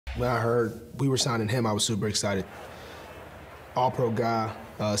When I heard we were signing him, I was super excited. All-pro guy,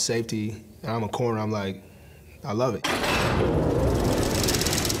 safety, and I'm a corner. I'm like, I love it.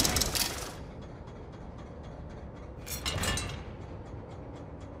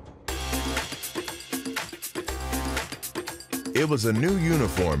 It was a new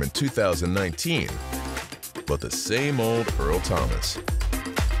uniform in 2019, but the same old Earl Thomas.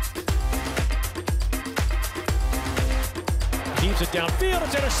 Keeps it downfield,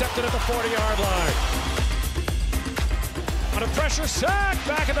 it's intercepted at the 40-yard line. Under pressure, sack,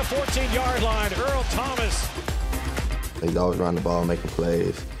 back at the 14-yard line, Earl Thomas. He's always running the ball, making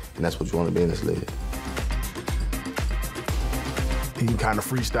plays, and that's what you want to be in this league. He can kind of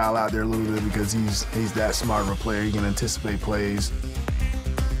freestyle out there a little bit because he's that smart of a player. He can anticipate plays.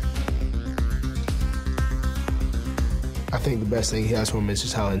 I think the best thing he has for him is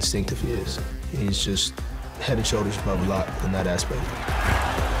just how instinctive he is. He's just head and shoulders above a lot in that aspect.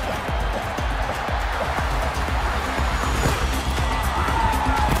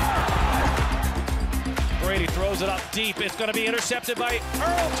 Brady throws it up deep. It's going to be intercepted by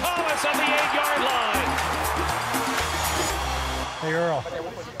Earl Thomas on the 8-yard line. Hey, Earl.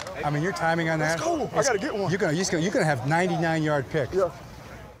 I mean, your timing on that. Let's go. I got to get one. You're gonna have 99-yard picks. Yeah.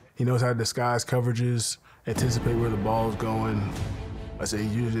 He knows how to disguise coverages, anticipate where the ball's going. I say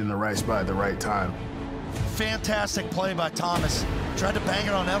he's usually in the right spot at the right time. Fantastic play by Thomas. Tried to bang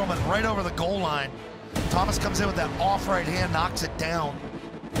it on Edelman right over the goal line. Thomas comes in with that off right hand, knocks it down.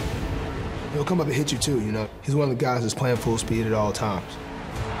 He'll come up and hit you too, you know. He's one of the guys that's playing full speed at all times.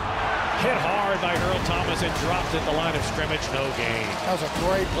 Hit hard by Earl Thomas and dropped at the line of scrimmage, no gain. That was a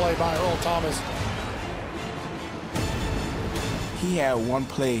great play by Earl Thomas. He had one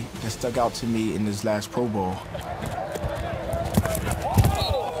play that stuck out to me in his last Pro Bowl.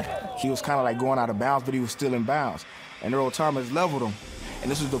 He was kind of like going out of bounds, but he was still in bounds. And Earl Thomas leveled him,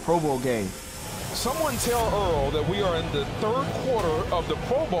 and this was the Pro Bowl game. Someone tell Earl that we are in the third quarter of the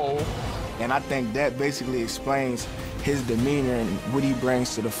Pro Bowl. And I think that basically explains his demeanor and what he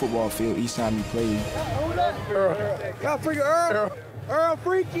brings to the football field each time he plays. Y'all freaking Earl! Earl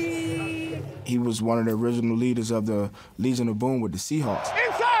freaky! He was one of the original leaders of the Legion of Boom with the Seahawks.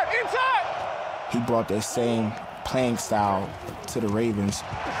 Inside! Inside! He brought that same playing style to the Ravens.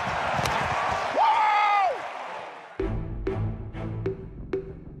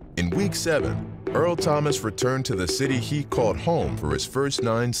 In Week 7, Earl Thomas returned to the city he called home for his first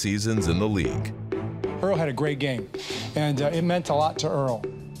 9 seasons in the league. Earl had a great game, and it meant a lot to Earl.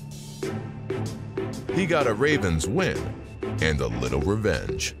 He got a Ravens win and a little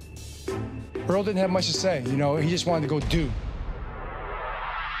revenge. Earl didn't have much to say, you know, he just wanted to go do.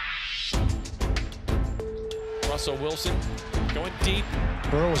 Russell Wilson going deep.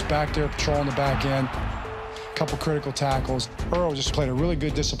 Earl was back there patrolling the back end, a couple critical tackles. Earl just played a really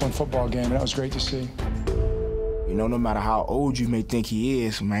good disciplined football game, and that was great to see. You know, no matter how old you may think he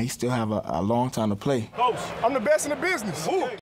is, man, he still have a long time to play. Coach, I'm the best in the business. Ooh.